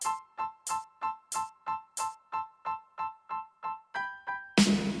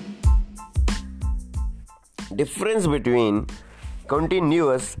Difference between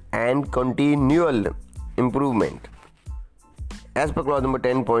continuous and continual improvement. As per clause number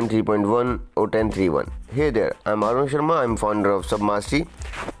 10.3.1 or 10.3.1. Hey there, I'm Arun Sharma. I'm founder of Submastery.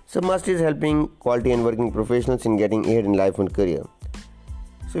 Submastery is helping quality and working professionals in getting ahead in life and career.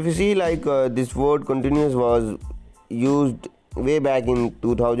 So if you see, this word continuous was used way back in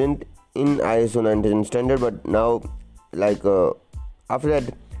 2000 in ISO 9000 standard, but now after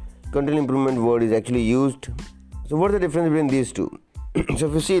that continual improvement word is actually used. So what's the difference between these two? So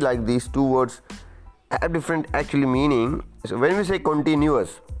if you see, these two words have different actually meaning. So when we say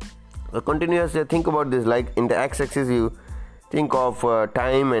continuous, think about this, like in the x-axis you think of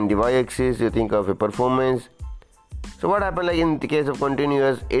time, and the y-axis you think of a performance. So what happened, in the case of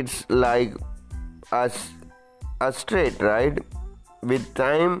continuous, it's like a straight, right? With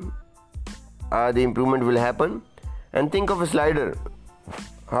time the improvement will happen. And think of a slider.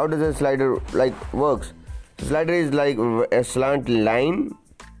 How does a slider works? So slider is like a slant line,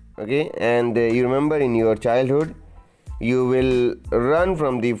 okay? And you remember in your childhood you will run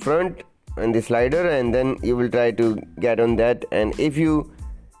from the front and the slider, and then you will try to get on that, and if you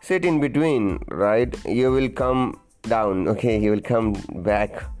sit in between, right, you will come down, okay? You will come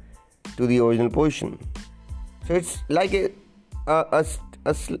back to the original position. So it's like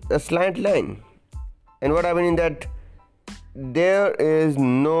a slant line. And what happened in that, there is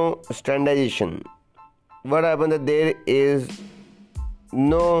no standardization. What happened that there is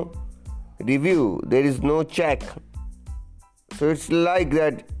no review, there is no check. So it's like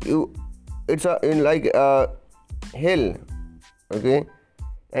that it's like a hill, okay,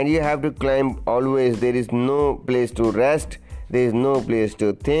 and you have to climb always. There is no place to rest, there is no place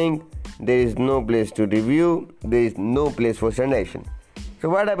to think, there is no place to review, there is no place for standardization. So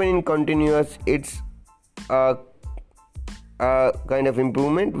what happened in continuous, it's a kind of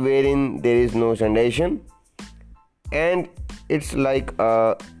improvement wherein there is no standardization, and it's like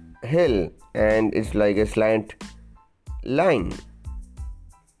a hill, and it's like a slant line.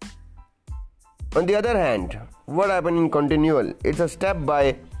 On the other hand, what happened in continual, it's a step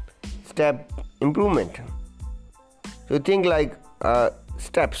by step improvement. So think like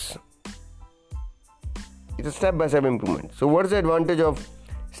steps. It's a step by step improvement. So what is the advantage of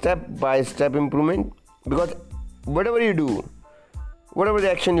step by step improvement? Because whatever you do, whatever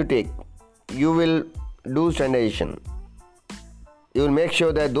the action you take, you will do standardization. You will make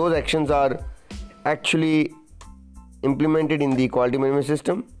sure that those actions are actually implemented in the quality management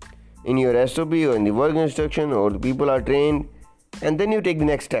system, in your SOP or in the work instruction, or the people are trained, and then you take the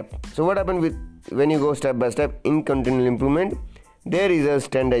next step. So what happens when you go step by step in continual improvement, there is a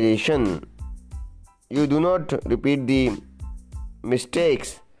standardization. You do not repeat the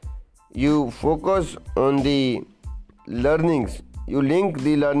mistakes. You focus on the learnings. You link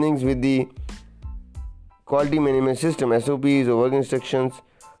the learnings with the quality management system, SOPs or work instructions,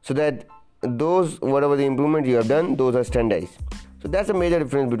 so that those, whatever the improvement you have done, those are standardized. So that's a major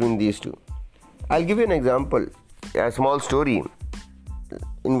difference between these two. I'll give you an example, a small story.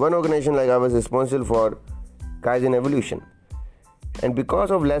 In one organization, I was responsible for Kaizen evolution, and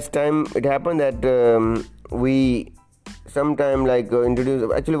because of less time, it happened that we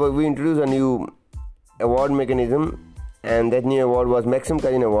introduced a new award mechanism, and that new award was Maximum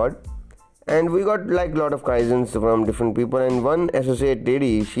Kaizen Award. And we got a lot of Kaizens from different people, and one associate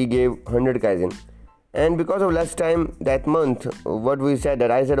lady, she gave 100 Kaizen. And because of less time that month,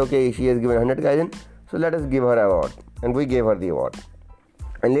 I said, okay, she has given 100 Kaizen, so let us give her an award. And we gave her the award.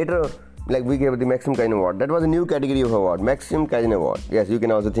 And later, we gave her the Maximum Kaizen Award. That was a new category of award, Maximum Kaizen Award. Yes, you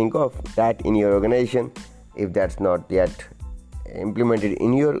can also think of that in your organization if that's not yet implemented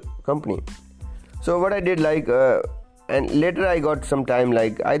in your company. So what I did, and later I got some time,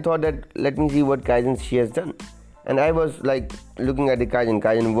 I thought that let me see what Kaizen she has done. And I was looking at the Kaizen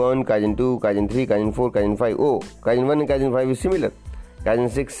 1, Kaizen 2, Kaizen 3, Kaizen 4, Kaizen 5. Oh, Kaizen 1 and Kaizen 5 is similar. Kaizen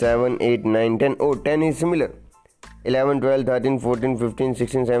 6, 7, 8, 9, 10. Oh, 10 is similar. 11, 12, 13, 14, 15,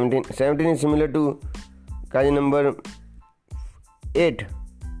 16, 17. 17 is similar to Kaizen number 8.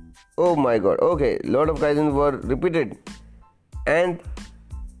 Oh my god. Okay, lot of Kaizens were repeated. And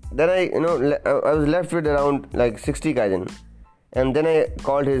then I was left with around 60 Kaizen. And then I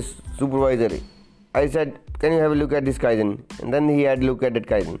called his supervisor. I said, can you have a look at this Kaizen? And then he had a look at that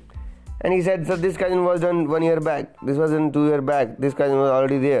Kaizen. And he said, sir, this Kaizen was done 1 year back. This was done 2 years back. This Kaizen was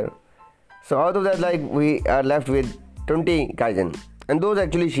already there. So out of that, we are left with 20 Kaizen. And those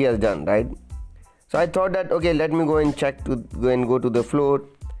actually she has done, right? So I thought that, okay, let me go and go to the floor.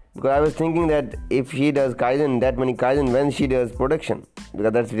 Because I was thinking that if she does Kaizen, that many Kaizen, when she does production,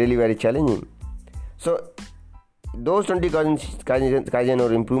 because that's really very challenging. So those 20 Kaizen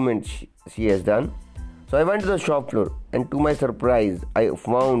or improvements she has done. So I went to the shop floor, and to my surprise, I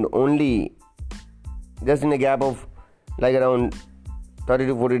found only just in a gap of like around 30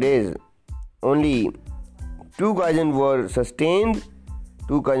 to 40 days, only 2 Kaizen were sustained,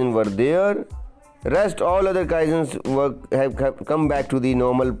 2 Kaizen were there. Rest all other Kaizens have come back to the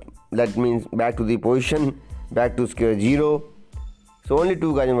normal, that means back to the position, back to square zero. So only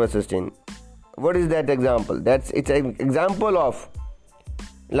 2 Kaizen were sustained. What is that example? It's an example of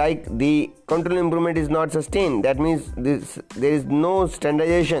like the continual improvement is not sustained. That means there is no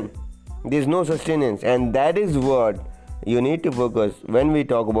standardization, there is no sustenance, and that is what you need to focus when we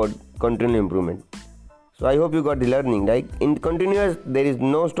talk about continual improvement. So I hope you got the learning. Like in continuous, there is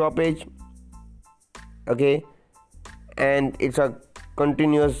no stoppage, okay, and it's a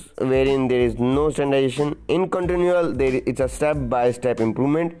continuous wherein there is no standardization. In continual, it's a step-by-step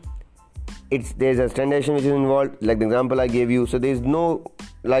improvement. There's a standardization which is involved, like the example I gave you. So there is no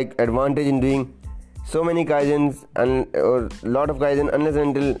like advantage in doing so many Kaizens or lot of Kaizen unless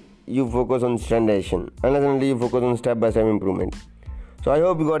and until you focus on standardization, unless and until you focus on step-by-step improvement. So I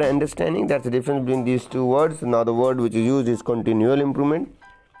hope you got an understanding. That's the difference between these two words. Now the word which is used is continual improvement.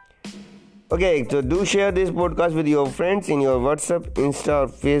 Okay, so do share this podcast with your friends in your WhatsApp, Insta or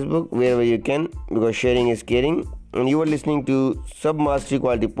Facebook, wherever you can, because sharing is caring. And you are listening to Sub Mastery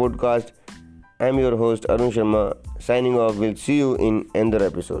Quality Podcast. I'm your host Arun Sharma, signing off. We'll see you in another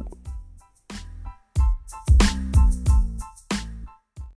episode.